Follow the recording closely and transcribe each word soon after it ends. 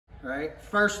all right?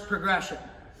 First progression.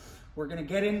 We're gonna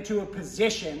get into a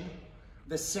position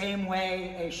the same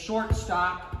way a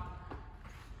shortstop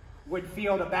would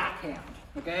field a backhand,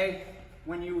 okay?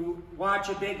 When you watch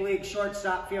a big league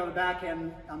shortstop field a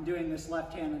backhand, I'm doing this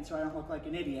left-handed so I don't look like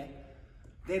an idiot.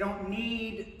 They don't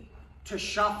need to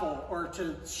shuffle or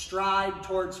to stride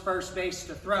towards first base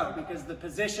to throw, because the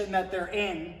position that they're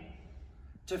in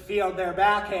to field their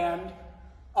backhand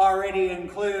already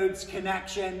includes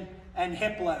connection and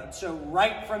hip load. So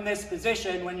right from this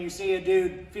position, when you see a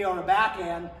dude field a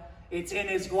backhand, it's in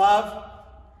his glove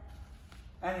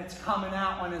and it's coming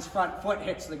out when his front foot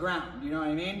hits the ground. You know what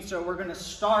I mean? So we're gonna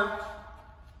start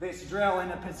this drill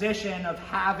in a position of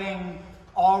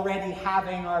already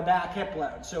having our back hip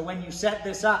load. So when you set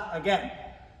this up, again,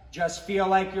 just feel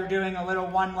like you're doing a little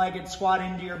one-legged squat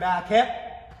into your back hip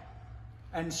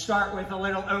and start with a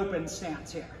little open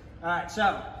stance here. All right,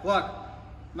 so look,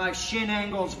 my shin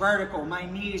angle's vertical, my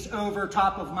knee's over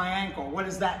top of my ankle. What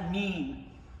does that mean?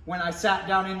 When I sat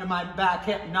down into my back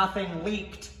hip, nothing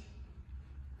leaked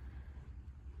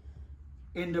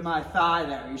into my thigh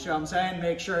there. You see what I'm saying?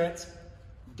 Make sure it's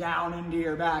down into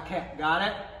your back hip. Got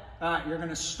it? All right, you're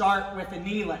gonna start with a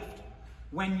knee lift.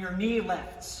 When your knee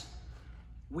lifts,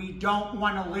 we don't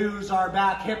wanna lose our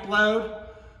back hip load.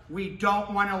 We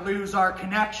don't wanna lose our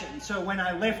connection. So when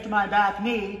I lift my back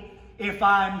knee, if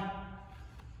I'm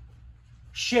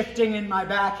shifting in my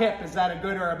back hip, is that a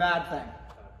good or a bad thing?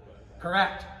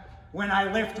 Correct. When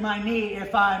I lift my knee,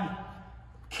 if I'm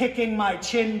kicking my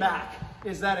chin back,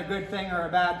 is that a good thing or a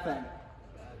bad thing?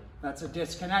 That's a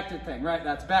disconnected thing, right?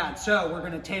 That's bad. So we're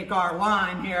gonna take our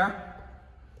line here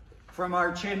from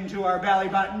our chin to our belly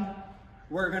button.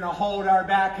 We're gonna hold our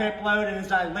back hip load, and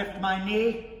as I lift my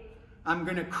knee, I'm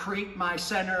gonna creep my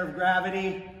center of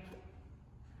gravity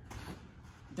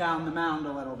down the mound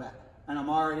a little bit. And I'm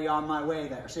already on my way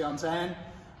there. See what I'm saying?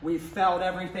 We've felt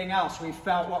everything else. We've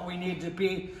felt what we need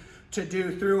to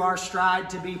do through our stride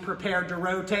to be prepared to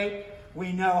rotate.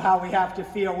 We know how we have to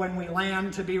feel when we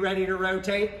land to be ready to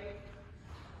rotate.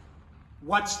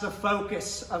 What's the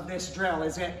focus of this drill?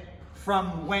 Is it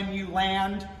from when you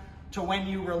land to when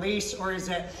you release, or is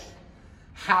it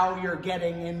how you're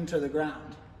getting into the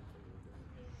ground?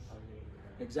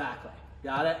 Exactly.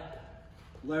 Got it?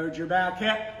 Load your back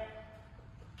hip.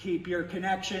 Keep your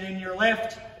connection in your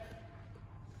lift.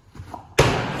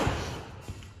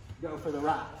 Go for the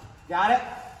ride. Got it?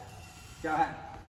 Go ahead.